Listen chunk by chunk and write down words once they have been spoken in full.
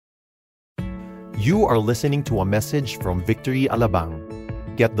You are listening to a message from Victory Alabang.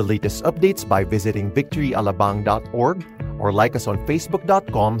 Get the latest updates by visiting victoryalabang.org or like us on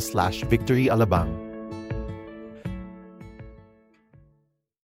facebook.com/victoryalabang.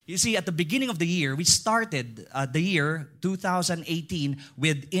 You see, at the beginning of the year, we started the year 2018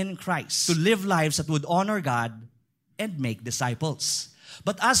 with In Christ, to live lives that would honor God and make disciples.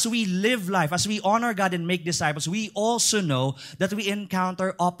 But as we live life, as we honor God and make disciples, we also know that we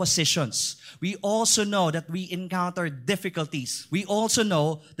encounter oppositions. We also know that we encounter difficulties. We also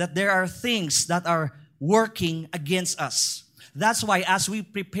know that there are things that are working against us. That's why as we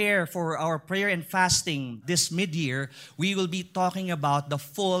prepare for our prayer and fasting this mid-year, we will be talking about the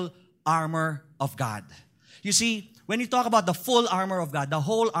full armor of God. You see, when you talk about the full armor of God, the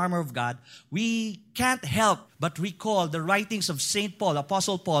whole armor of God, we can't help but recall the writings of St. Paul,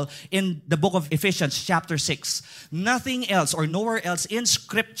 Apostle Paul, in the book of Ephesians chapter 6. Nothing else or nowhere else in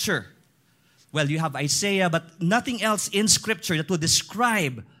Scripture, well, you have Isaiah, but nothing else in Scripture that would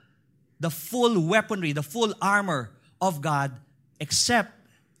describe the full weaponry, the full armor of God, except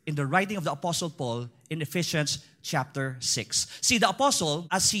in the writing of the Apostle Paul in Ephesians chapter 6. See, the apostle,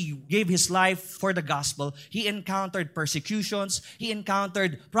 as he gave his life for the gospel, he encountered persecutions, he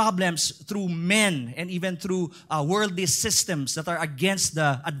encountered problems through men and even through worldly systems that are against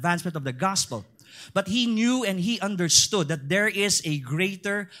the advancement of the gospel. But he knew and he understood that there is a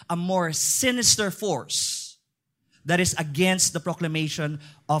greater, a more sinister force that is against the proclamation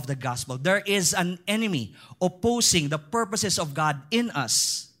of the gospel. There is an enemy opposing the purposes of God in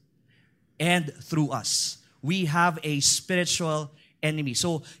us and through us. We have a spiritual enemy.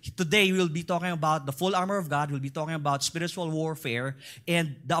 So today we will be talking about the full armor of God. We'll be talking about spiritual warfare.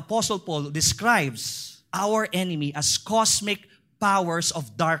 And the Apostle Paul describes our enemy as cosmic powers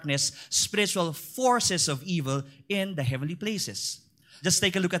of darkness, spiritual forces of evil in the heavenly places. Just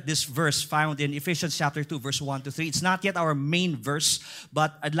take a look at this verse found in Ephesians chapter 2, verse 1 to 3. It's not yet our main verse,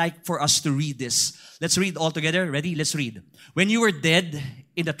 but I'd like for us to read this. Let's read all together. Ready? Let's read. When you were dead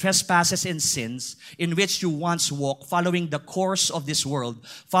in the trespasses and sins in which you once walked, following the course of this world,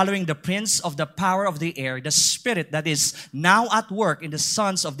 following the prince of the power of the air, the spirit that is now at work in the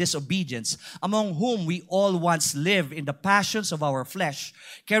sons of disobedience, among whom we all once lived in the passions of our flesh,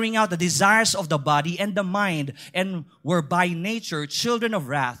 carrying out the desires of the body and the mind, and were by nature children of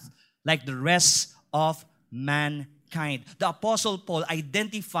wrath, like the rest of mankind. The Apostle Paul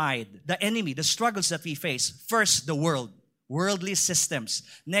identified the enemy, the struggles that we face. First, the world. Worldly systems.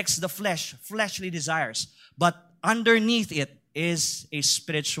 Next, the flesh, fleshly desires. But underneath it is a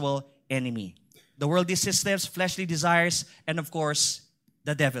spiritual enemy. The worldly systems, fleshly desires, and of course,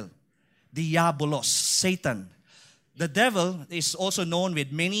 the devil. Diabolos, Satan. The devil is also known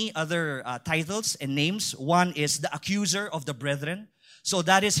with many other titles and names. One is the accuser of the brethren. So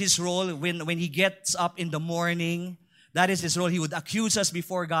that is his role when he gets up in the morning. That is his role. He would accuse us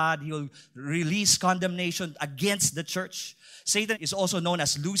before God. He will release condemnation against the church. Satan is also known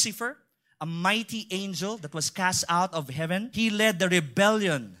as Lucifer, a mighty angel that was cast out of heaven. He led the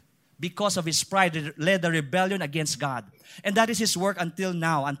rebellion because of his pride, led the rebellion against God. And that is his work until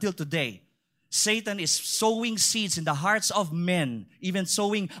now, until today. Satan is sowing seeds in the hearts of men, even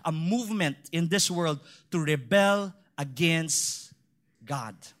sowing a movement in this world to rebel against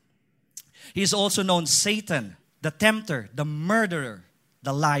God. He is also known Satan, the tempter, the murderer,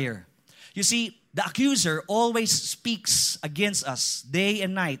 the liar. You see, the accuser always speaks against us day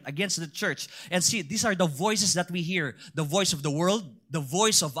and night, against the church. And see, these are the voices that we hear. The voice of the world, the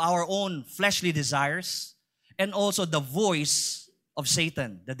voice of our own fleshly desires, and also the voice of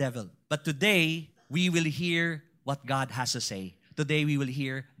Satan, the devil. But today, we will hear what God has to say. Today, we will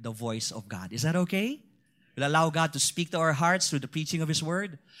hear the voice of God. Is that okay? We'll allow God to speak to our hearts through the preaching of His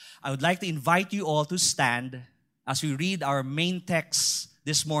Word. I would like to invite you all to stand as we read our main text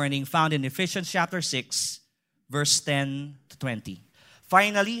this morning, found in Ephesians chapter 6, verse 10 to 20.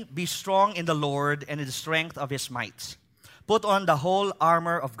 Finally, be strong in the Lord and in the strength of His might. Put on the whole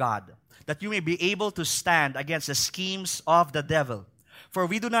armor of God, that you may be able to stand against the schemes of the devil. For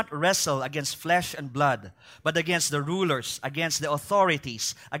we do not wrestle against flesh and blood, but against the rulers, against the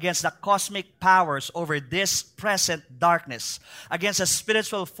authorities, against the cosmic powers over this present darkness, against the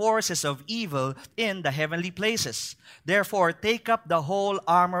spiritual forces of evil in the heavenly places. Therefore, take up the whole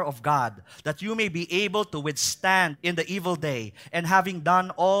armor of God, that you may be able to withstand in the evil day, and having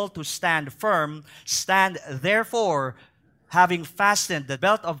done all to stand firm, stand therefore, having fastened the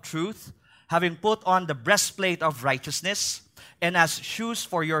belt of truth, having put on the breastplate of righteousness, and as shoes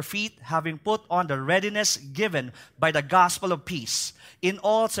for your feet, having put on the readiness given by the gospel of peace. In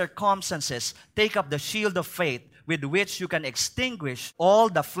all circumstances, take up the shield of faith, with which you can extinguish all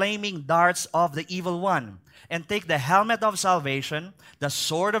the flaming darts of the evil one. And take the helmet of salvation, the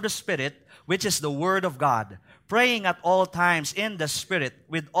sword of the Spirit, which is the word of God, praying at all times in the Spirit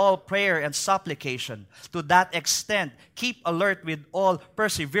with all prayer and supplication. To that extent, keep alert with all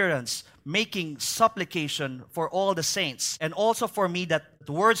perseverance, making supplication for all the saints, and also for me, that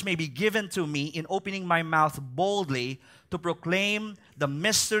the words may be given to me in opening my mouth boldly to proclaim the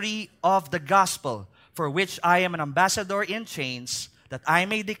mystery of the gospel, for which I am an ambassador in chains, that I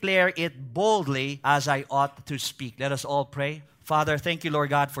may declare it boldly as I ought to speak. Let us all pray. Father, thank you, Lord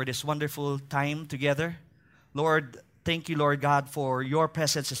God, for this wonderful time together. Lord, thank you, Lord God, for your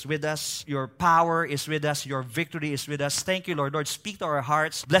presence is with us. Your power is with us. Your victory is with us. Thank you, Lord. Lord, speak to our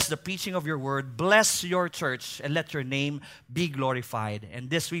hearts. Bless the preaching of your word. Bless your church, and let your name be glorified. And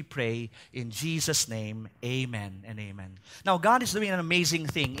this we pray in Jesus' name. Amen and amen. Now, God is doing an amazing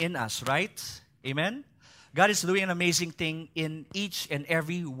thing in us, right? Amen? God is doing an amazing thing in each and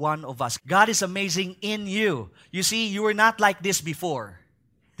every one of us. God is amazing in you. You see, you were not like this before.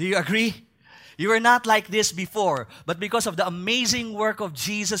 Do you agree? You were not like this before, but because of the amazing work of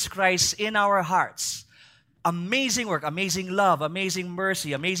Jesus Christ in our hearts, amazing work, amazing love, amazing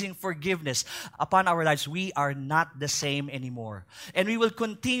mercy, amazing forgiveness upon our lives, we are not the same anymore. And we will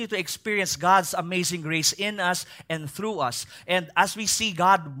continue to experience God's amazing grace in us and through us. And as we see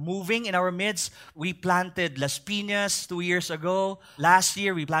God moving in our midst, we planted Las Piñas 2 years ago. Last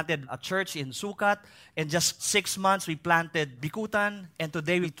year, we planted a church in Sucat. In just 6 months, we planted Bikutan. And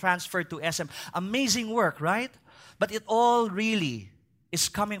today, we transferred to SM. Amazing work, right? But it all really is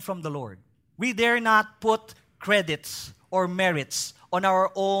coming from the Lord. We dare not put credits or merits on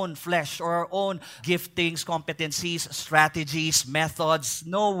our own flesh or our own giftings, competencies, strategies, methods.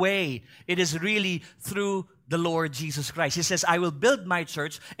 No way. It is really through the Lord Jesus Christ. He says, I will build my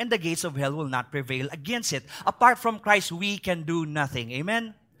church and the gates of hell will not prevail against it. Apart from Christ, we can do nothing.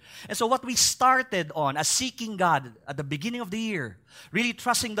 Amen? And so what we started on as seeking God at the beginning of the year, really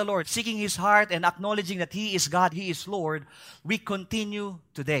trusting the Lord, seeking His heart and acknowledging that He is God, He is Lord, we continue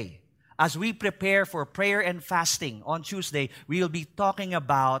today. As we prepare for prayer and fasting on Tuesday, we will be talking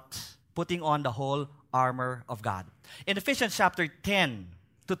about putting on the whole armor of God. In Ephesians chapter 10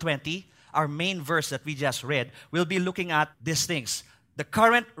 to 20, our main verse that we just read, we'll be looking at these things. The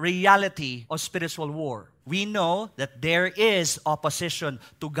current reality of spiritual war. We know that there is opposition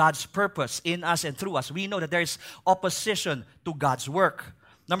to God's purpose in us and through us. We know that there is opposition to God's work.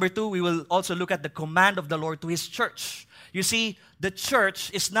 Number 2, we will also look at the command of the Lord to His church. You see, the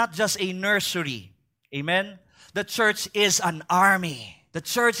church is not just a nursery. Amen? The church is an army. The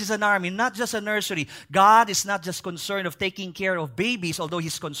church is an army, not just a nursery. God is not just concerned of taking care of babies, although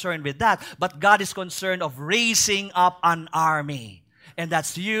He's concerned with that, but God is concerned of raising up an army. And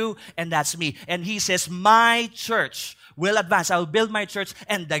that's you and that's me. And He says, my church will advance. I will build my church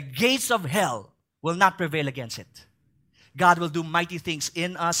and the gates of hell will not prevail against it. God will do mighty things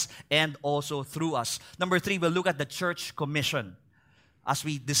in us and also through us. Number 3, we'll look at the church commission as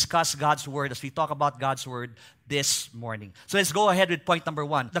we discuss God's Word, as we talk about God's Word this morning. So let's go ahead with point number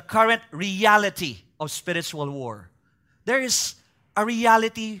 1, the current reality of spiritual war. There is a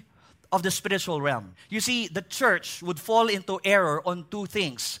reality of the spiritual realm. You see, the church would fall into error on 2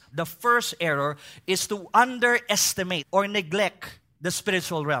 things. The first error is to underestimate or neglect the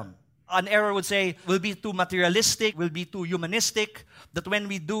spiritual realm. An error would say, we'll be too materialistic, we'll be too humanistic, that when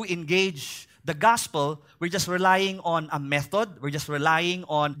we do engage the gospel, we're just relying on a method, we're just relying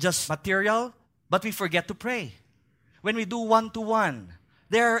on just material, but we forget to pray. When we do one-to-one,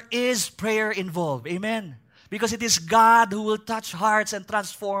 there is prayer involved. Amen? Because it is God who will touch hearts and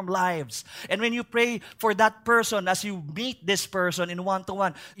transform lives. And when you pray for that person, as you meet this person in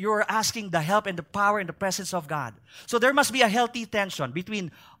one-to-one, you're asking the help and the power and the presence of God. So there must be a healthy tension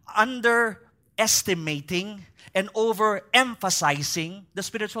between underestimating and overemphasizing the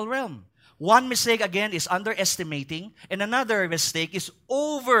spiritual realm. One mistake, again, is underestimating, and another mistake is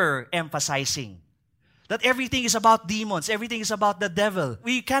overemphasizing. That everything is about demons, everything is about the devil.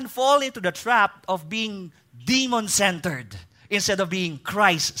 We can fall into the trap of being demon-centered instead of being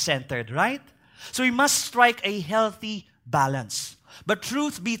Christ-centered, right? So we must strike a healthy balance. But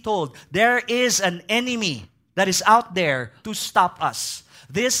truth be told, there is an enemy that is out there to stop us.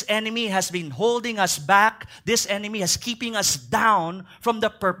 This enemy has been holding us back. This enemy is keeping us down from the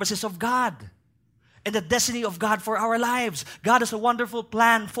purposes of God and the destiny of God for our lives. God has a wonderful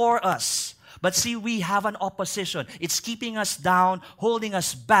plan for us. But see, we have an opposition. It's keeping us down, holding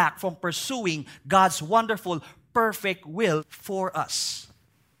us back from pursuing God's wonderful, perfect will for us.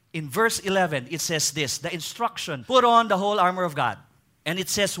 In verse 11, it says this, the instruction, put on the whole armor of God. And it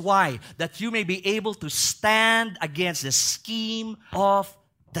says why? That you may be able to stand against the scheme of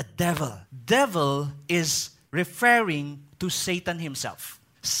the devil. Devil is referring to Satan himself.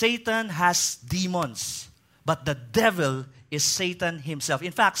 Satan has demons, but the devil is Satan himself.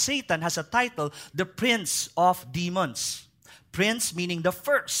 In fact, Satan has a title, the Prince of Demons. Prince meaning the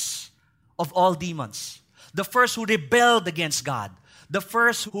first of all demons. The first who rebelled against God. The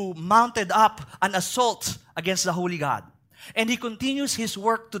first who mounted up an assault against the Holy God. And he continues his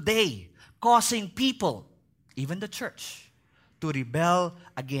work today, causing people, even the church, to rebel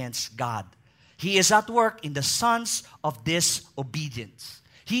against God. He is at work in the sons of disobedience.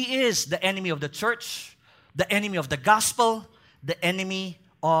 He is the enemy of the church, the enemy of the gospel, the enemy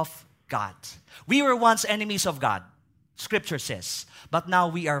of God. We were once enemies of God, Scripture says, but now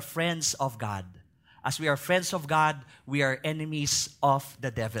we are friends of God. As we are friends of God, we are enemies of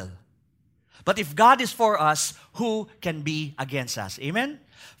the devil. But if God is for us, who can be against us? Amen?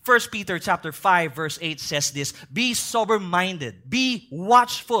 1 Peter chapter 5 verse 8 says this, be sober-minded, be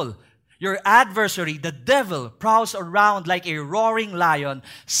watchful. Your adversary, the devil, prowls around like a roaring lion,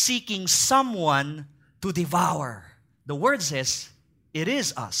 seeking someone to devour. The word says, it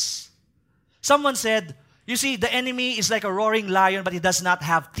is us. Someone said, you see, the enemy is like a roaring lion, but he does not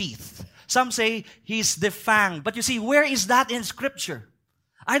have teeth. Some say he's defanged. But you see, where is that in Scripture?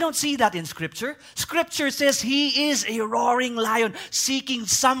 I don't see that in Scripture. Scripture says he is a roaring lion seeking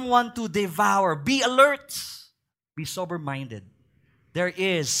someone to devour. Be alert. Be sober-minded. There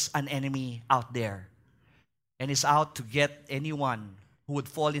is an enemy out there. And he's out to get anyone who would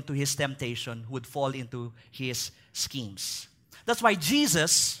fall into his temptation, who would fall into his schemes. That's why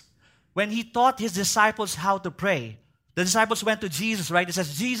Jesus, when he taught his disciples how to pray, the disciples went to Jesus, right? It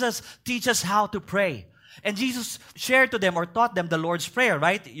says, Jesus, teach us how to pray. And Jesus shared to them or taught them the Lord's Prayer,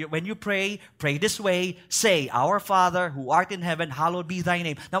 right? When you pray, pray this way. Say, Our Father, who art in heaven, hallowed be thy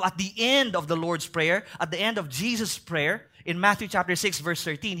name. Now, at the end of the Lord's Prayer, at the end of Jesus' prayer, in Matthew chapter 6, verse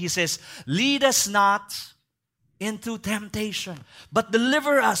 13, he says, lead us not into temptation, but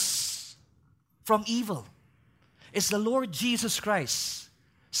deliver us from evil. It's the Lord Jesus Christ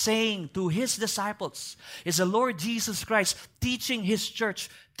saying to his disciples, is the Lord Jesus Christ teaching his church,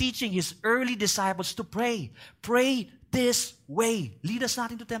 teaching his early disciples to pray. Pray this way. Lead us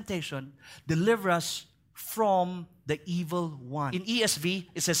not into temptation. Deliver us from the evil one. In ESV,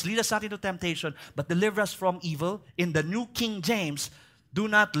 it says, lead us not into temptation, but deliver us from evil. In the New King James, do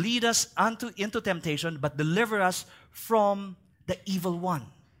not lead us into temptation, but deliver us from the evil one.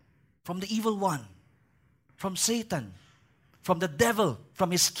 From the evil one. From Satan. From the devil.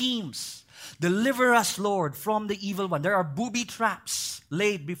 From his schemes. Deliver us, Lord, from the evil one. There are booby traps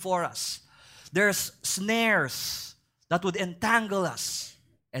laid before us. There's snares that would entangle us.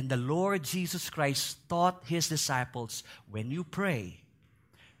 And the Lord Jesus Christ taught his disciples, when you pray,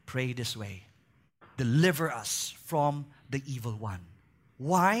 pray this way. Deliver us from the evil one.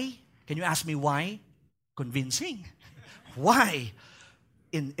 Why? Can you ask me why? Convincing. Why?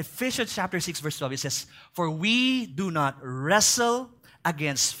 In Ephesians chapter 6 verse 12, it says, for we do not wrestle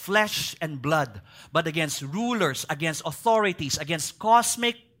against flesh and blood, but against rulers, against authorities, against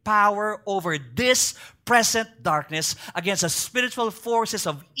cosmic power over this present darkness, against the spiritual forces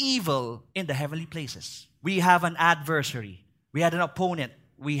of evil in the heavenly places. We have an adversary. We had an opponent.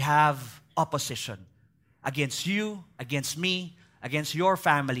 We have opposition against you, against me, against your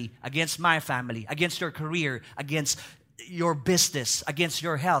family, against my family, against your career, against your business, against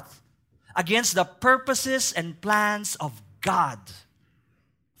your health, against the purposes and plans of God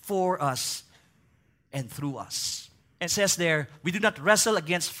for us and through us. It says there, we do not wrestle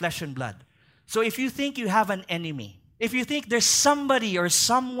against flesh and blood. So if you think you have an enemy, if you think there's somebody or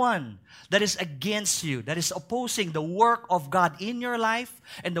someone that is against you, that is opposing the work of God in your life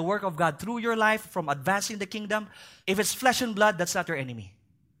and the work of God through your life from advancing the kingdom, if it's flesh and blood, that's not your enemy.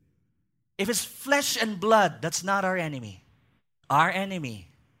 If it's flesh and blood, that's not our enemy. Our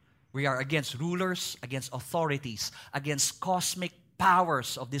enemy, we are against rulers, against authorities, against cosmic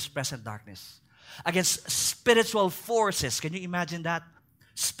powers of this present darkness, against spiritual forces. Can you imagine that?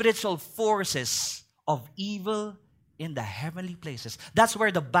 Spiritual forces of evil in the heavenly places. That's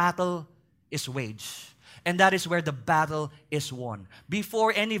where the battle is waged. And that is where the battle is won.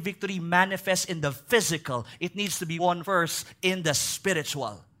 Before any victory manifests in the physical, it needs to be won first in the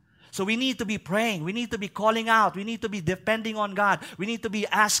spiritual. So we need to be praying. We need to be calling out. We need to be depending on God. We need to be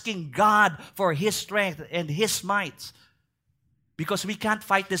asking God for His strength and His might. Because we can't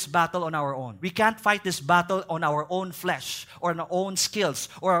fight this battle on our own. We can't fight this battle on our own flesh, or on our own skills,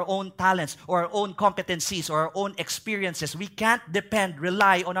 or our own talents, or our own competencies, or our own experiences. We can't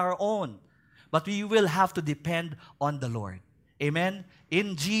rely on our own. But we will have to depend on the Lord. Amen?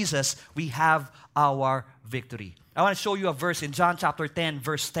 In Jesus, we have our victory. I want to show you a verse in John chapter 10,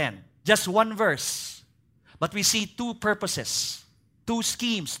 verse 10. Just one verse. But we see two purposes, two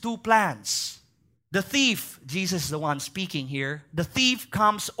schemes, two plans. The thief, Jesus is the one speaking here. The thief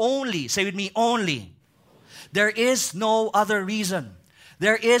comes only, say with me, only. There is no other reason.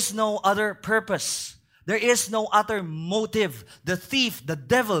 There is no other purpose. There is no other motive. The thief, the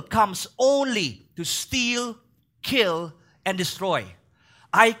devil, comes only to steal, kill, and destroy.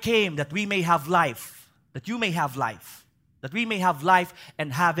 I came that we may have life, that you may have life, that we may have life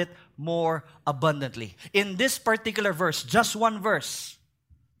and have it more abundantly. In this particular verse, just one verse,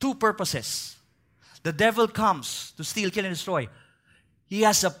 two purposes. The devil comes to steal, kill, and destroy. He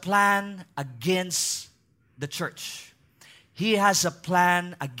has a plan against the church. He has a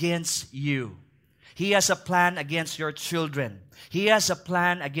plan against you. He has a plan against your children. He has a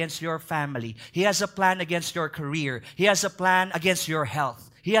plan against your family. He has a plan against your career. He has a plan against your health.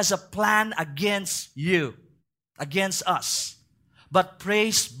 He has a plan against you, against us. But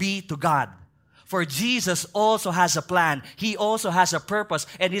praise be to God. For Jesus also has a plan. He also has a purpose.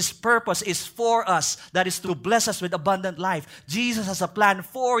 And His purpose is for us. That is to bless us with abundant life. Jesus has a plan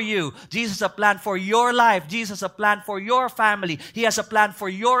for you. Jesus has a plan for your life. Jesus has a plan for your family. He has a plan for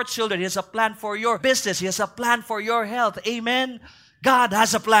your children. He has a plan for your business. He has a plan for your health. Amen? God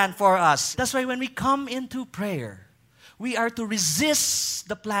has a plan for us. That's why when we come into prayer, we are to resist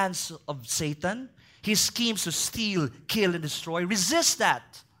the plans of Satan, his schemes to steal, kill, and destroy. Resist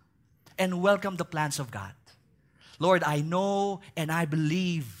that. And welcome the plans of God. Lord, I know and I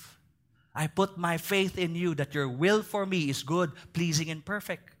believe. I put my faith in you that your will for me is good, pleasing, and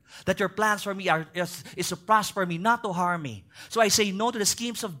perfect. That your plans for me is to prosper me, not to harm me. So I say no to the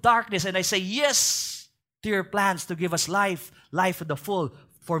schemes of darkness and I say yes to your plans to give us life, life to the full.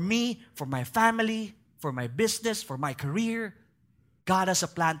 For me, for my family, for my business, for my career. God has a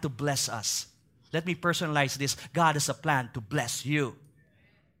plan to bless us. Let me personalize this. God has a plan to bless you.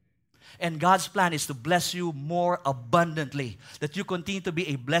 And God's plan is to bless you more abundantly. That you continue to be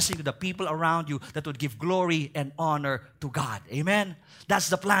a blessing to the people around you that would give glory and honor to God. Amen? That's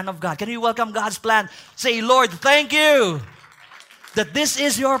the plan of God. Can you welcome God's plan? Say, Lord, thank you that this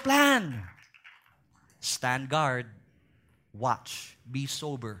is your plan. Stand guard. Watch. Be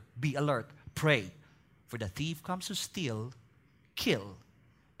sober. Be alert. Pray. For the thief comes to steal, kill,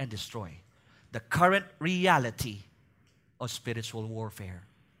 and destroy. The current reality of spiritual warfare.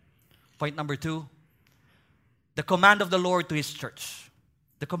 Point number 2, the command of the Lord to His church.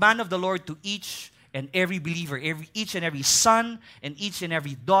 The command of the Lord to each and every believer, each and every son, and each and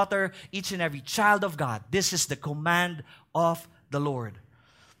every daughter, each and every child of God. This is the command of the Lord.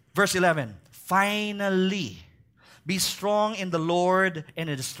 Verse 11, finally, be strong in the Lord and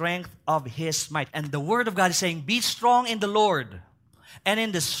in the strength of His might. And the Word of God is saying, be strong in the Lord and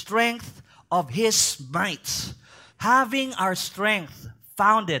in the strength of His might. Having our strength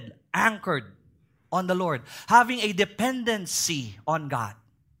founded, anchored on the Lord. Having a dependency on God.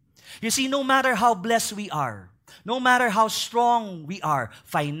 You see, no matter how blessed we are, no matter how strong we are,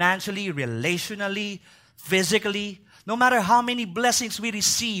 financially, relationally, physically, no matter how many blessings we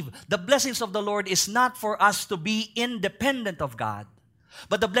receive, the blessings of the Lord is not for us to be independent of God.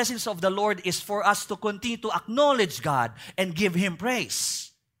 But the blessings of the Lord is for us to continue to acknowledge God and give Him praise.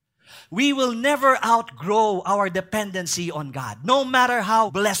 We will never outgrow our dependency on God, no matter how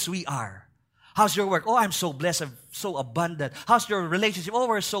blessed we are. How's your work? Oh, I'm so blessed, I'm so abundant. How's your relationship? Oh,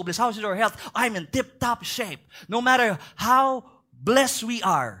 we're so blessed. How's your health? I'm in tip-top shape. No matter how blessed we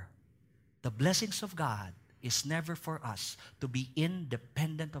are, the blessings of God is never for us to be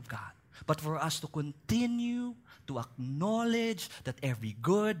independent of God, but for us to continue to acknowledge that every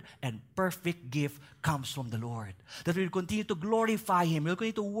good and perfect gift comes from the Lord. That we will continue to glorify Him. We will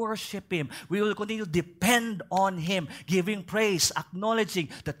continue to worship Him. We will continue to depend on Him, giving praise, acknowledging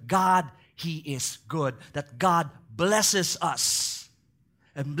that God, He is good. That God blesses us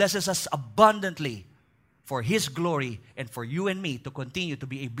and blesses us abundantly for His glory and for you and me to continue to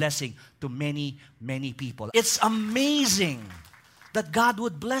be a blessing to many, many people. It's amazing that God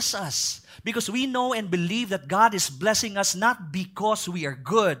would bless us because we know and believe that God is blessing us not because we are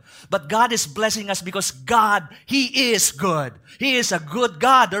good, but God is blessing us because God, He is good. He is a good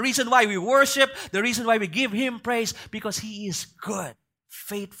God. The reason why we worship, the reason why we give Him praise, because He is good,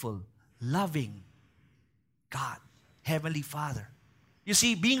 faithful, loving God, Heavenly Father. You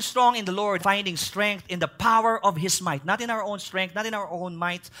see, being strong in the Lord, finding strength in the power of His might, not in our own strength, not in our own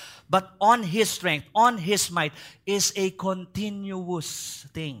might, but on His strength, on His might, is a continuous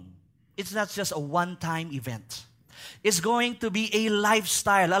thing. It's not just a one-time event. is going to be a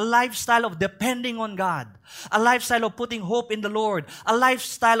lifestyle of depending on God, a lifestyle of putting hope in the Lord, a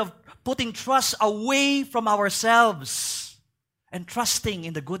lifestyle of putting trust away from ourselves and trusting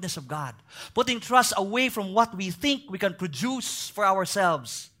in the goodness of God, putting trust away from what we think we can produce for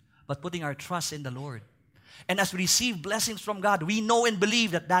ourselves, but putting our trust in the Lord. And as we receive blessings from God, we know and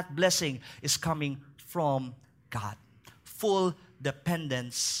believe that that blessing is coming from God. Full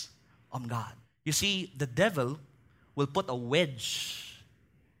dependence on God. You see, the devil will put a wedge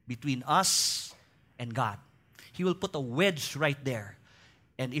between us and God. He will put a wedge right there.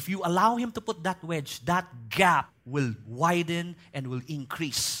 And if you allow him to put that wedge, that gap will widen and will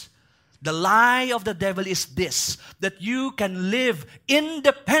increase. The lie of the devil is this, that you can live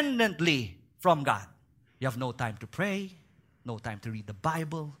independently from God. You have no time to pray, no time to read the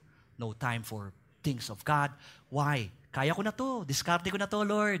Bible, no time for things of God. Why? Kaya ko na to, diskarte ko na to,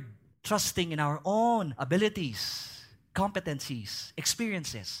 Lord. Trusting in our own abilities, competencies,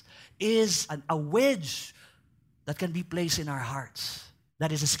 experiences is a wedge that can be placed in our hearts.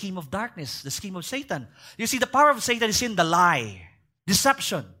 That is a scheme of darkness, the scheme of Satan. You see, the power of Satan is in the lie,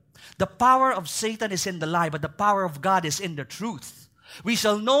 deception. The power of Satan is in the lie, but the power of God is in the truth. We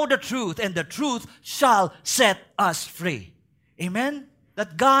shall know the truth, and the truth shall set us free. Amen?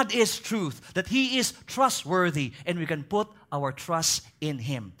 That God is truth, that He is trustworthy, and we can put our trust in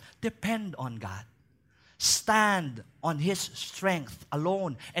Him. Depend on God. Stand on His strength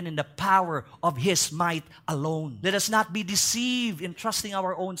alone and in the power of His might alone. Let us not be deceived in trusting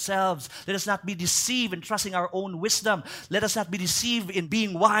our own selves. Let us not be deceived in trusting our own wisdom. Let us not be deceived in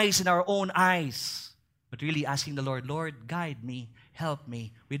being wise in our own eyes. But really asking the Lord, Lord, guide me, help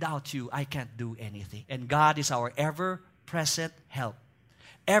me. Without you, I can't do anything. And God is our ever-present help.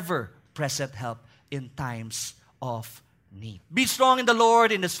 Ever-present help in times of need. Be strong in the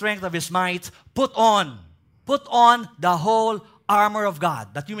Lord, in the strength of His might. Put on the whole armor of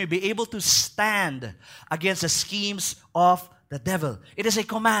God, that you may be able to stand against the schemes of the devil. It is a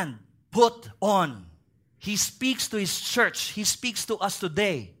command. Put on. He speaks to His church. He speaks to us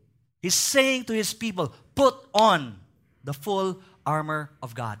today. He's saying to His people, put on the full armor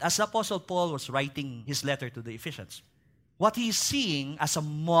of God. As the Apostle Paul was writing his letter to the Ephesians, what he's seeing as a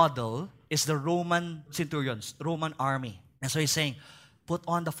model is the Roman centurions, Roman army. And so he's saying, put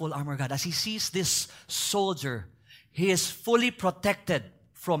on the full armor of God. As he sees this soldier, he is fully protected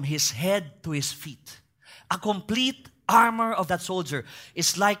from his head to his feet. A complete armor of that soldier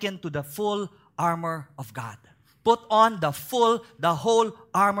is likened to the full armor of God. Put on the whole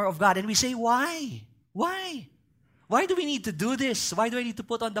armor of God. And we say, why? Why? Why do we need to do this? Why do I need to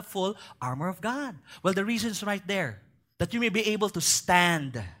put on the full armor of God? Well, the reason is right there. That you may be able to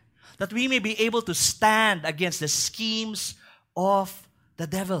stand. That we may be able to stand against the schemes of the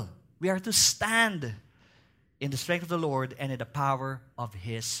devil. We are to stand in the strength of the Lord and in the power of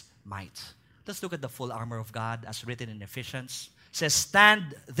His might. Let's look at the full armor of God as written in Ephesians. It says,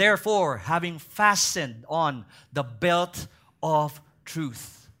 stand therefore, having fastened on the belt of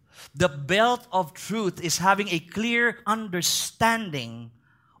truth. The belt of truth is having a clear understanding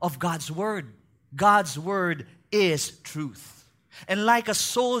of God's Word. God's Word is truth. And like a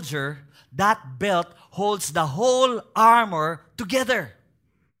soldier, that belt holds the whole armor together.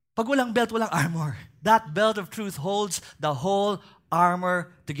 Pag walang belt, walang armor. That belt of truth holds the whole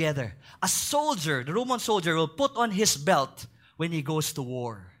armor together. A soldier, the Roman soldier, will put on his belt when he goes to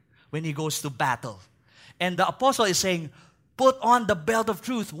war, when he goes to battle. And the apostle is saying, put on the belt of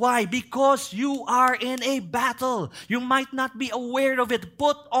truth. Why? Because you are in a battle. You might not be aware of it.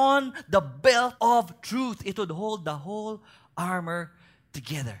 Put on the belt of truth. It would hold the whole armor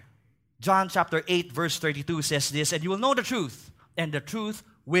together. John chapter 8 verse 32 says this, and you will know the truth, and the truth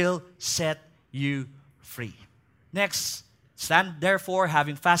will set you free. Next, stand therefore,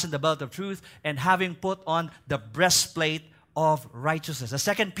 having fastened the belt of truth, and having put on the breastplate of righteousness. The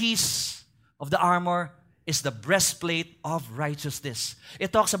second piece of the armor is the breastplate of righteousness.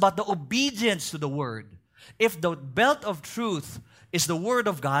 It talks about the obedience to the Word. If the belt of truth is the Word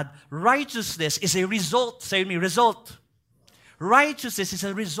of God, righteousness is a result. Say with me, result. Righteousness is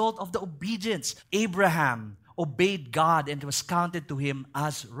a result of the obedience. Abraham obeyed God and it was counted to him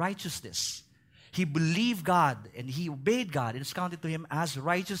as righteousness. He believed God and he obeyed God and it was counted to him as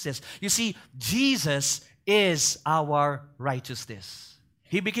righteousness. You see, Jesus is our righteousness.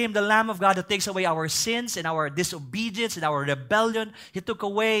 He became the Lamb of God that takes away our sins and our disobedience and our rebellion. He took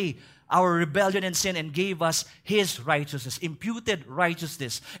away our rebellion and sin and gave us His righteousness, imputed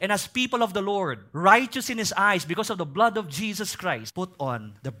righteousness. And as people of the Lord, righteous in His eyes because of the blood of Jesus Christ, put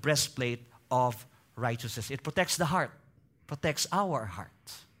on the breastplate of righteousness. It protects the heart, protects our heart.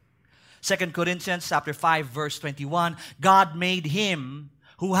 2 Corinthians chapter 5, verse 21, God made him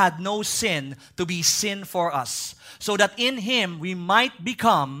who had no sin to be sin for us, so that in him we might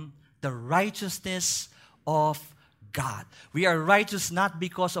become the righteousness of God. We are righteous not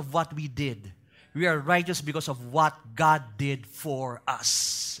because of what we did. We are righteous because of what God did for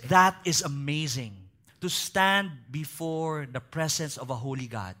us. That is amazing. To stand before the presence of a holy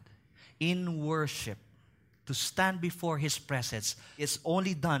God in worship, to stand before His presence, is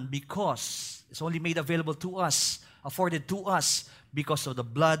only done because, it's only made available to us, afforded to us, because of the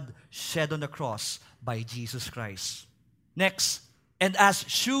blood shed on the cross by Jesus Christ. Next, and as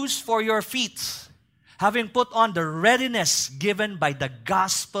shoes for your feet, having put on the readiness given by the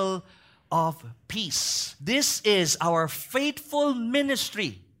gospel of peace. This is our faithful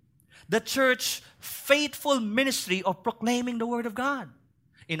ministry, the church faithful ministry of proclaiming the Word of God.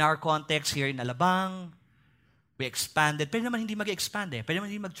 In our context here in Alabang, we expanded. Pwede naman hindi mag-expand eh. Pwede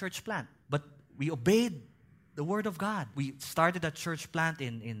naman hindi mag-church plant. But we obeyed the Word of God. We started a church plant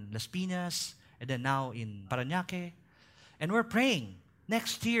in Las Piñas, and then now in Parañaque. And we're praying.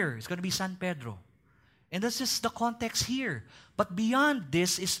 Next year, it's going to be San Pedro. And that's just the context here. But beyond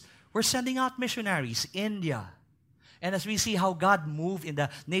this is, we're sending out missionaries, India. And as we see how God moved in the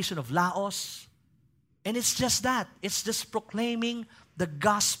nation of Laos, and it's just that. It's just proclaiming the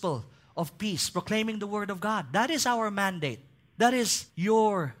gospel of peace, proclaiming the Word of God. That is our mandate. That is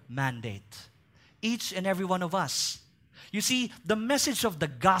your mandate. Each and every one of us. You see, the message of the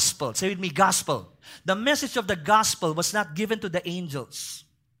gospel, say with me, gospel. The message of the gospel was not given to the angels.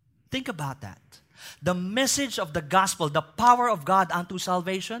 Think about that. The message of the gospel, the power of God unto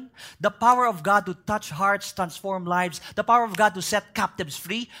salvation, the power of God to touch hearts, transform lives, the power of God to set captives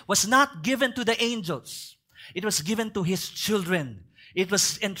free, was not given to the angels. It was given to His children. It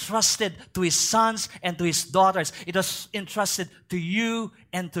was entrusted to His sons and to His daughters. It was entrusted to you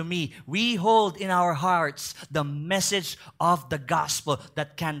and to me. We hold in our hearts the message of the gospel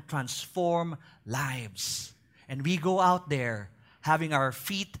that can transform lives. And we go out there having our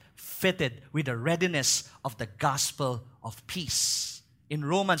feet fitted with the readiness of the gospel of peace. In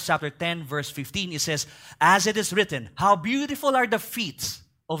Romans chapter 10, verse 15, it says, as it is written, how beautiful are the feet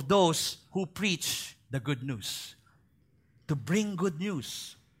of those who preach the good news. To bring good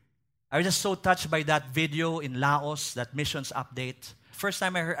news. I was just so touched by that video in Laos, that missions update. First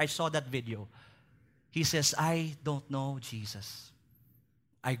time I saw that video, he says, I don't know Jesus.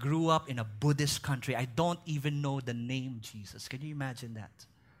 I grew up in a Buddhist country. I don't even know the name Jesus. Can you imagine that?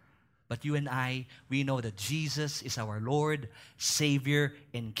 But you and I, we know that Jesus is our Lord, Savior,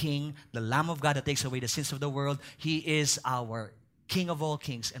 and King, the Lamb of God that takes away the sins of the world. He is our King of all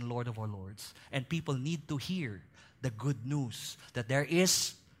kings and Lord of all lords. And people need to hear the good news that there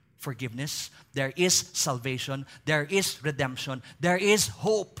is forgiveness, there is salvation, there is redemption, there is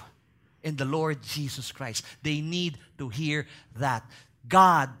hope in the Lord Jesus Christ. They need to hear that.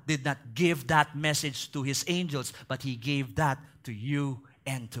 God did not give that message to His angels, but He gave that to you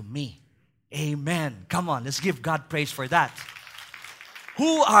and to me. Amen. Come on, let's give God praise for that.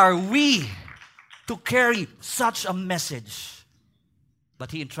 Who are we to carry such a message? But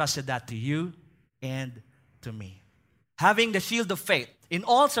He entrusted that to you and to me. Having the shield of faith. In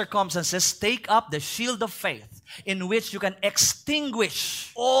all circumstances, take up the shield of faith, in which you can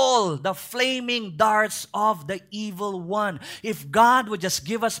extinguish all the flaming darts of the evil one. If God would just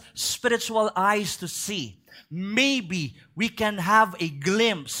give us spiritual eyes to see, maybe we can have a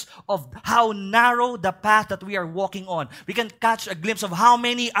glimpse of how narrow the path that we are walking on. We can catch a glimpse of how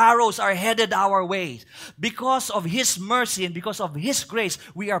many arrows are headed our way. Because of His mercy and because of His grace,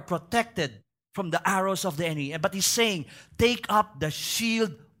 we are protected from the arrows of the enemy. But He's saying, take up the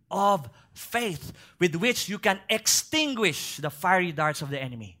shield of faith, with which you can extinguish the fiery darts of the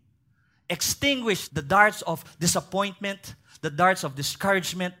enemy. Extinguish the darts of disappointment, the darts of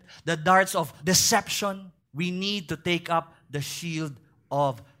discouragement, the darts of deception. We need to take up the shield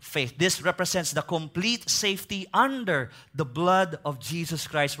of faith. This represents the complete safety under the blood of Jesus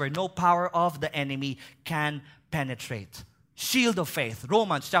Christ, where no power of the enemy can penetrate. Shield of faith.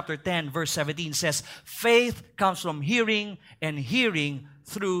 Romans chapter 10, verse 17 says, faith comes from hearing, and hearing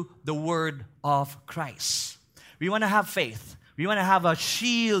through the word of Christ. We want to have faith. We want to have a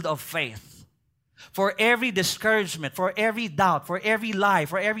shield of faith. For every discouragement, for every doubt, for every lie,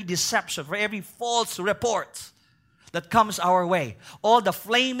 for every deception, for every false report that comes our way, all the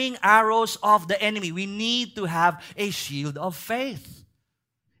flaming arrows of the enemy, we need to have a shield of faith.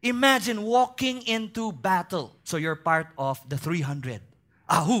 Imagine walking into battle. So you're part of the 300.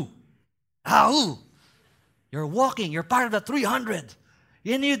 Ahu! Ahu! You're walking, you're part of the 300.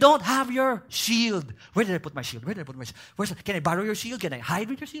 And you don't have your shield. Where did I put my shield? Where did I put my shield? Can I borrow your shield? Can I hide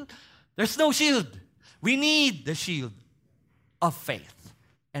with your shield? There's no shield. We need the shield of faith.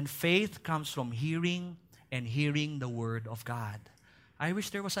 And faith comes from hearing and hearing the Word of God. I wish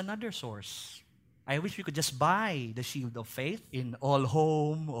there was another source. I wish we could just buy the shield of faith in All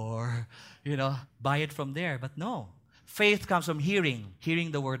Home or, buy it from there. But no. Faith comes from hearing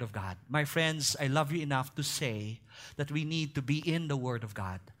the Word of God. My friends, I love you enough to say that we need to be in the Word of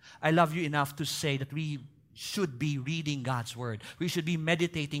God. I love you enough to say that we should be reading God's Word. We should be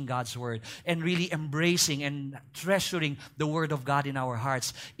meditating God's Word and really embracing and treasuring the Word of God in our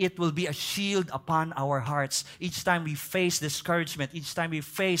hearts. It will be a shield upon our hearts. Each time we face discouragement, each time we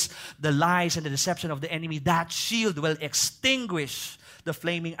face the lies and the deception of the enemy, that shield will extinguish the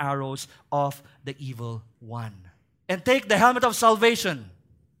flaming arrows of the evil one. And take the helmet of salvation.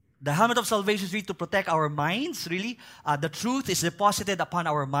 The helmet of salvation is really to protect our minds, really. The truth is deposited upon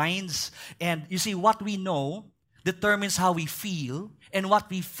our minds. And you see, what we know determines how we feel, and what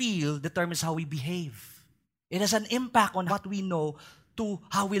we feel determines how we behave. It has an impact on what we know to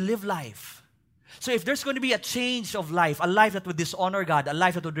how we live life. So if there's going to be a change of life, a life that would dishonor God, a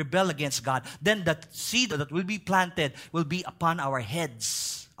life that would rebel against God, then the seed that will be planted will be upon our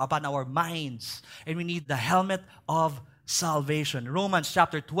heads, upon our minds. And we need the helmet of salvation. Romans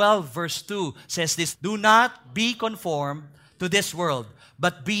chapter 12 verse 2 says this, "Do not be conformed to this world,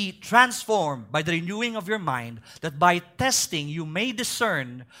 but be transformed by the renewing of your mind, that by testing you may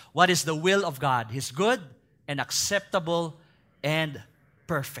discern what is the will of God, His good and acceptable and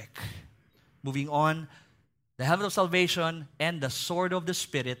perfect." Moving on, the helmet of salvation and the sword of the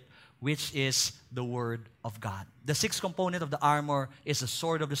Spirit, which is the Word of God. The sixth component of the armor is the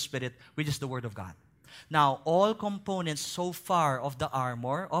sword of the Spirit, which is the Word of God. Now, all components so far of the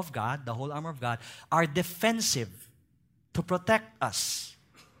armor of God, the whole armor of God, are defensive to protect us.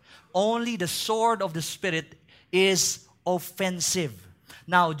 Only the sword of the Spirit is offensive.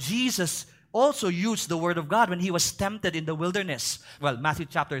 Now, Jesus also used the Word of God when He was tempted in the wilderness. Well, Matthew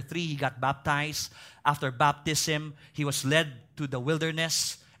chapter 3, He got baptized. After baptism, He was led to the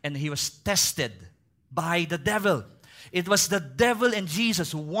wilderness and He was tested by the devil. It was the devil and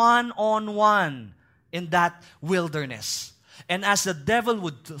Jesus one-on-one in that wilderness. And as the devil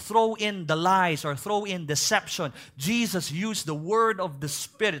would throw in the lies or throw in deception, Jesus used the word of the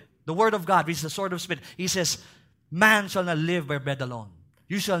Spirit, the Word of God, which is the sword of the Spirit. He says, "Man shall not live by bread alone.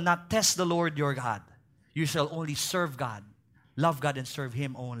 You shall not test the Lord your God. You shall only serve God. Love God and serve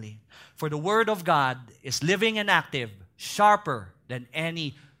Him only. For the Word of God is living and active, sharper than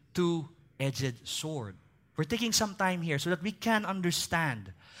any two-edged sword." We're taking some time here so that we can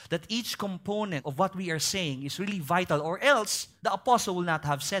understand that each component of what we are saying is really vital, or else the apostle will not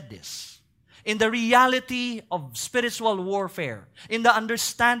have said this. In the reality of spiritual warfare, in the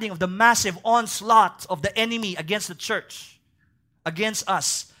understanding of the massive onslaught of the enemy against the church, against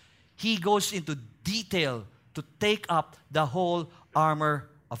us, he goes into detail to take up the whole armor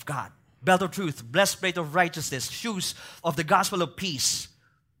of God. Belt of truth, breastplate of righteousness, shoes of the gospel of peace,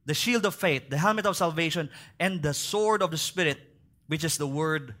 the shield of faith, the helmet of salvation, and the sword of the Spirit, which is the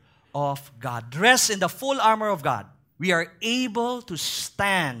Word of God. Dressed in the full armor of God, we are able to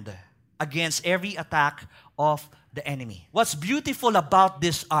stand against every attack of the enemy. What's beautiful about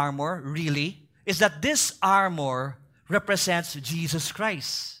this armor, really, is that this armor represents Jesus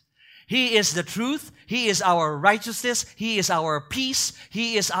Christ. He is the truth. He is our righteousness. He is our peace.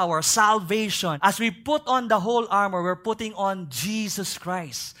 He is our salvation. As we put on the whole armor, we're putting on Jesus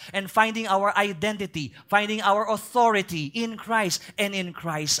Christ and finding our identity, finding our authority in Christ and in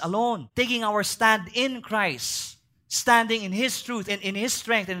Christ alone. Taking our stand in Christ, standing in His truth and in His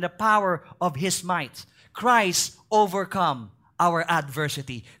strength and in the power of His might. Christ overcome our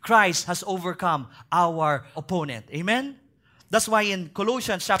adversity. Christ has overcome our opponent. Amen? That's why in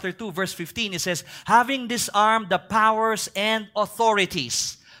Colossians chapter 2, verse 15, it says, "Having disarmed the powers and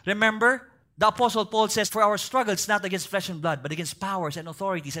authorities." Remember, the Apostle Paul says, "For our struggle is not against flesh and blood, but against powers and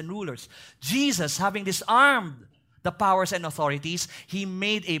authorities and rulers." Jesus, having disarmed the powers and authorities, He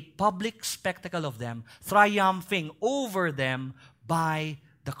made a public spectacle of them, triumphing over them by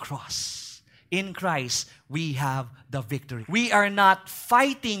the cross. In Christ, we have the victory. We are not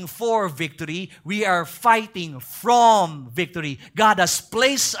fighting for victory. We are fighting from victory. God has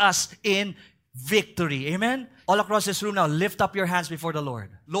placed us in victory. Amen? All across this room now, lift up your hands before the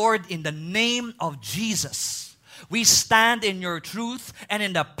Lord. Lord, in the name of Jesus, We stand in your truth and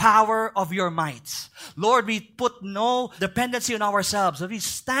in the power of your might. Lord, we put no dependency on ourselves.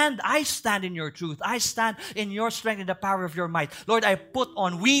 I stand in your truth. I stand in your strength and the power of your might. Lord,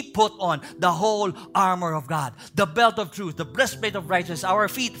 we put on the whole armor of God, the belt of truth, the breastplate of righteousness, our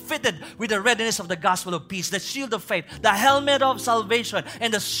feet fitted with the readiness of the gospel of peace, the shield of faith, the helmet of salvation,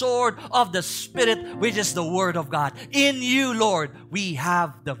 and the sword of the Spirit, which is the word of God. In you, Lord, we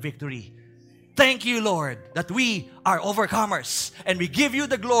have the victory. Thank you, Lord, that we are overcomers, and we give you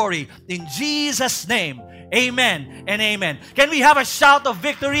the glory in Jesus' name. Amen and amen. Can we have a shout of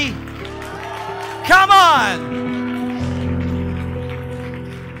victory? Come on!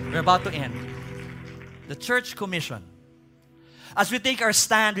 We're about to end. The church commission. As we take our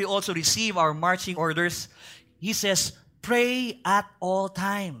stand, we also receive our marching orders. He says, pray at all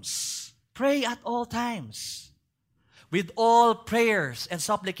times. Pray at all times. With all prayers and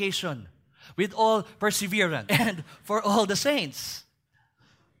supplication. With all perseverance. And for all the saints.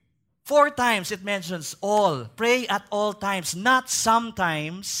 4 times it mentions all. Pray at all times. Not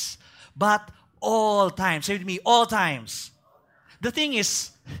sometimes, but all times. Say with me, all times. The thing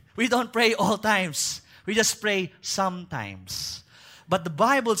is, we don't pray all times. We just pray sometimes. But the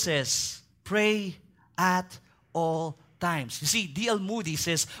Bible says, pray at all times. You see, D.L. Moody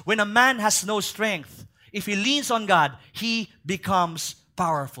says, when a man has no strength, if he leans on God, he becomes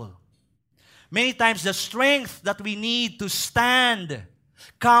powerful. Many times the strength that we need to stand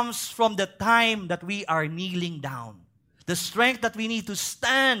comes from the time that we are kneeling down. The strength that we need to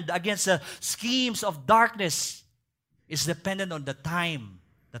stand against the schemes of darkness is dependent on the time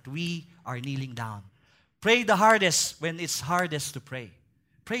that we are kneeling down. Pray the hardest when it's hardest to pray.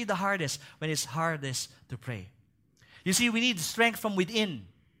 Pray the hardest when it's hardest to pray. You see, we need strength from within.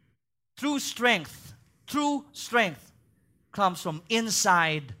 True strength comes from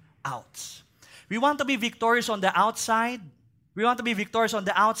inside out. We want to be victorious on the outside. We want to be victorious on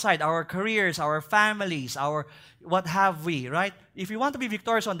the outside, our careers, our families, our what have we, right? If we want to be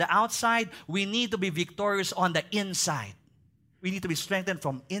victorious on the outside, we need to be victorious on the inside. We need to be strengthened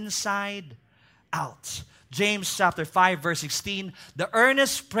from inside out. James chapter 5 verse 16, the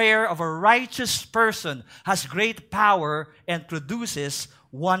earnest prayer of a righteous person has great power and produces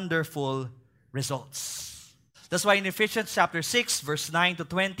wonderful results. That's why in Ephesians chapter 6 verse 9 to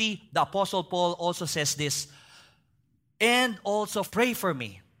 20, the Apostle Paul also says this, and also pray for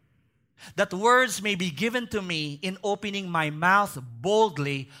me, that words may be given to me in opening my mouth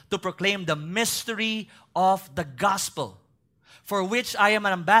boldly to proclaim the mystery of the gospel, for which I am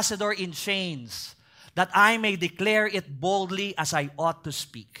an ambassador in chains, that I may declare it boldly as I ought to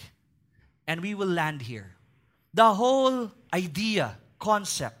speak. And we will land here. The whole idea,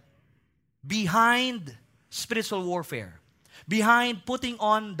 concept, behind spiritual warfare, behind putting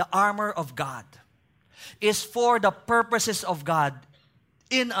on the armor of God, is for the purposes of God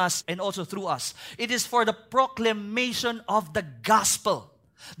in us and also through us. It is for the proclamation of the gospel,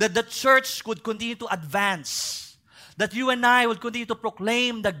 that the church could continue to advance, that you and I would continue to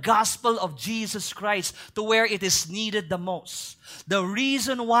proclaim the gospel of Jesus Christ to where it is needed the most. The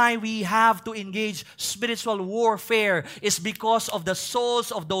reason why we have to engage spiritual warfare is because of the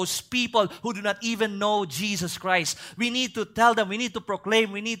souls of those people who do not even know Jesus Christ. We need to tell them, we need to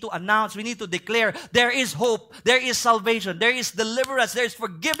proclaim, we need to announce, we need to declare there is hope, there is salvation, there is deliverance, there is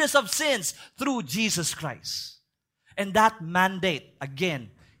forgiveness of sins through Jesus Christ. And that mandate,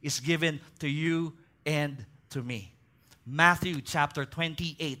 again, is given to you and to me. Matthew chapter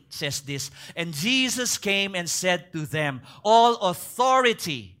 28 says this, and Jesus came and said to them, all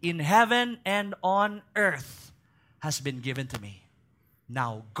authority in heaven and on earth has been given to me.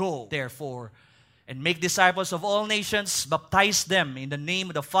 Now go, therefore, and make disciples of all nations, baptize them in the name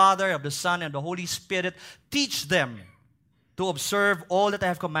of the Father, of the Son, and the Holy Spirit. Teach them to observe all that I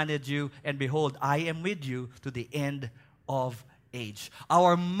have commanded you, and behold, I am with you to the end of age.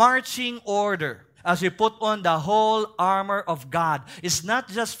 Our marching order, as we put on the whole armor of God, is not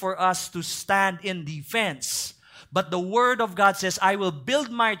just for us to stand in defense, but the Word of God says, I will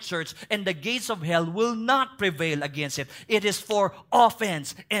build my church and the gates of hell will not prevail against it. It is for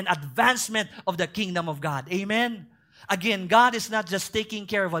offense and advancement of the kingdom of God. Amen? Again, God is not just taking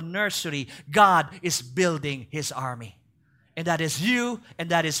care of a nursery. God is building His army. And that is you and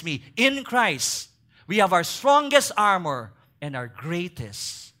that is me. In Christ, we have our strongest armor and our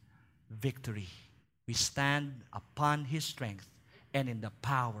greatest victory. We stand upon His strength and in the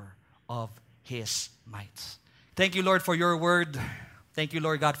power of His might. Thank you, Lord, for your word. Thank you,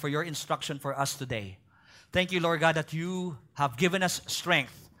 Lord God, for your instruction for us today. Thank you, Lord God, that you have given us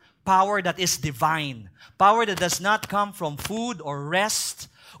strength, power that is divine, power that does not come from food or rest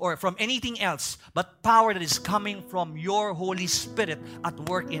or from anything else, but power that is coming from your Holy Spirit at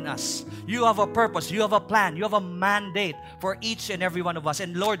work in us. You have a purpose, you have a plan, you have a mandate for each and every one of us.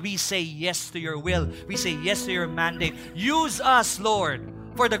 And Lord, we say yes to your will. We say yes to your mandate. Use us, Lord,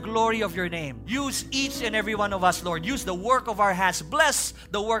 for the glory of your name. Use each and every one of us, Lord. Use the work of our hands. Bless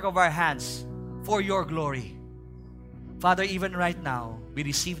the work of our hands for your glory. Father, even right now, we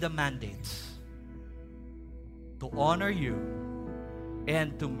receive the mandate to honor you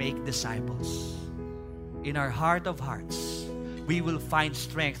and to make disciples. In our heart of hearts, we will find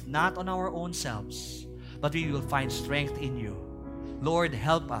strength not on our own selves, but we will find strength in you. Lord,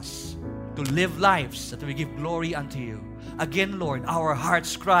 help us to live lives that we give glory unto you. Again, Lord, our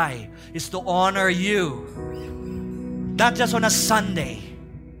heart's cry is to honor you, not just on a Sunday,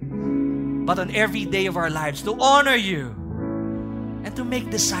 but on every day of our lives, to honor you and to make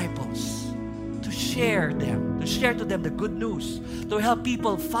disciples, to share to them the good news, to help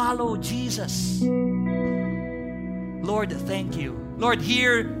people follow Jesus. Lord, thank you. Lord,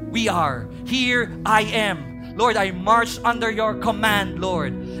 here we are. Here I am. Lord, I march under your command,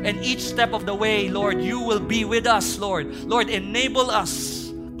 Lord. And each step of the way, Lord, you will be with us, Lord. Lord, enable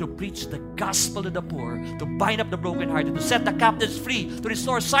us to preach the gospel to the poor, to bind up the brokenhearted, to set the captives free, to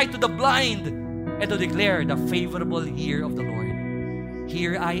restore sight to the blind, and to declare the favorable year of the Lord.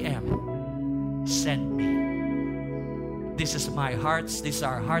 Here I am. Send me. This is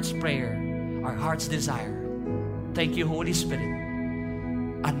our heart's prayer, our heart's desire. Thank you, Holy Spirit.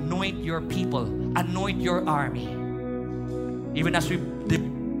 Anoint your people, anoint your army. Even as we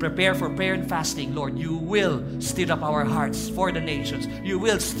prepare for prayer and fasting, Lord, you will stir up our hearts for the nations. You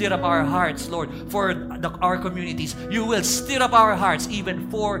will stir up our hearts, Lord, for our communities. You will stir up our hearts even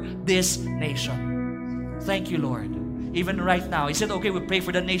for this nation. Thank you, Lord. Even right now, is it okay we pray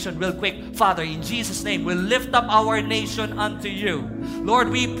for the nation real quick? Father, in Jesus' name, we'll lift up our nation unto you. Lord,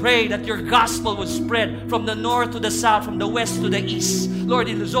 we pray that your gospel would spread from the north to the south, from the west to the east. Lord,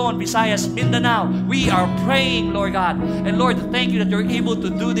 in Luzon, Visayas, Mindanao, we are praying, Lord God. And Lord, thank you that you're able to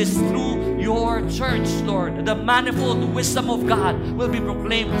do this through your church, Lord. The manifold wisdom of God will be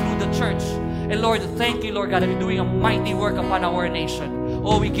proclaimed through the church. And Lord, thank you, Lord God, that you're doing a mighty work upon our nation.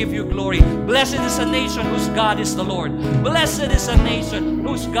 Oh, we give you glory. Blessed is a nation whose God is the Lord. Blessed is a nation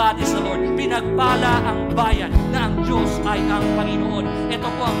whose God is the Lord. Pinagpala ang bayan na ang Diyos ay ang Panginoon. Ito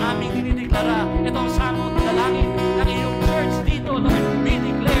po ang aming dinideklara. Ito ang samot na langit ng iyong church dito, Lord. We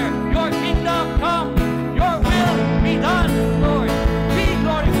declare, your kingdom come, your will be done, Lord.